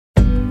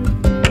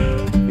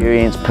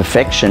experience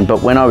perfection,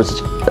 but when I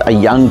was a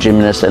young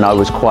gymnast and I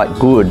was quite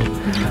good,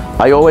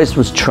 I always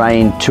was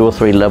trained 2 or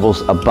 3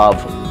 levels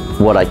above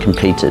what I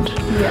competed.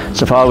 Yeah.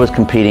 So if I was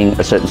competing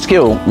a certain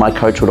skill, my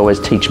coach would always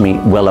teach me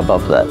well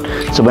above that.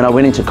 So when I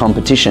went into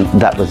competition,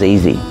 that was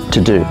easy to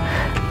do.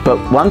 But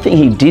one thing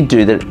he did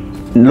do that,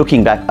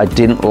 looking back, I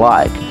didn't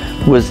like,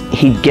 was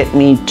he'd get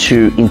me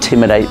to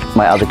intimidate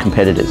my other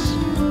competitors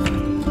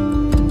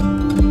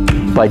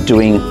by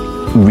doing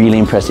really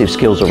impressive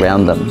skills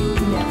around them,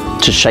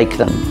 to shake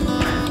them.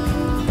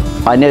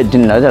 I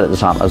didn't know that at the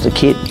time. I was a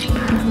kid.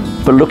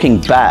 But looking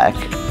back,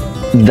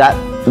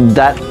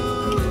 that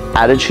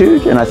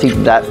attitude, and I think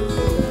that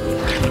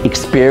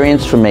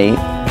experience for me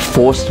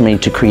forced me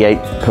to create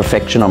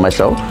perfection on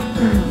myself.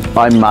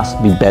 I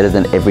must be better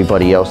than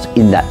everybody else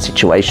in that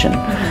situation.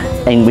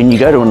 And when you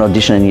go to an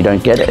audition and you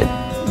don't get it,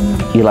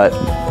 you're like,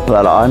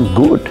 but I'm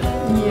good.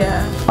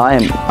 Yeah.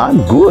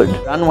 I'm good.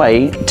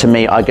 Runway, to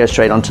me, I go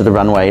straight onto the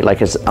runway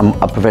like as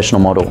a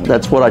professional model.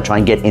 That's what I try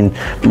and get in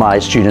my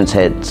students'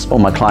 heads or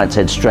my clients'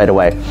 heads straight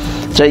away.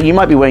 So you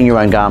might be wearing your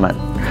own garment,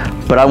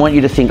 but I want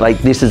you to think like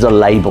this is a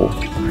label.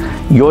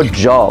 Your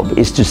job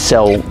is to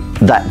sell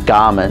that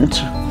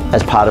garment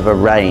as part of a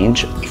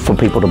range for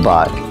people to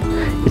buy.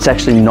 It's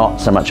actually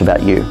not so much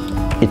about you.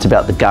 It's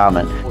about the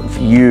garment.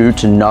 For you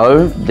to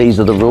know these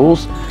are the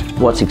rules,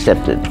 what's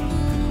accepted.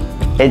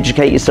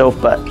 Educate yourself,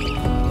 but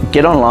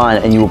get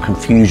online and you will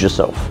confuse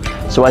yourself.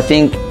 So I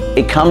think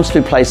it comes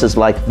through places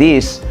like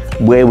this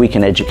where we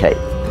can educate,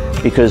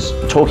 because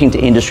talking to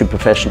industry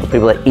professionals,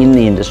 people that are in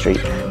the industry,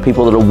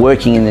 people that are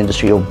working in the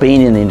industry or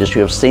been in the industry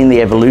or have seen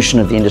the evolution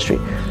of the industry,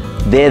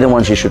 they're the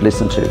ones you should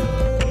listen to.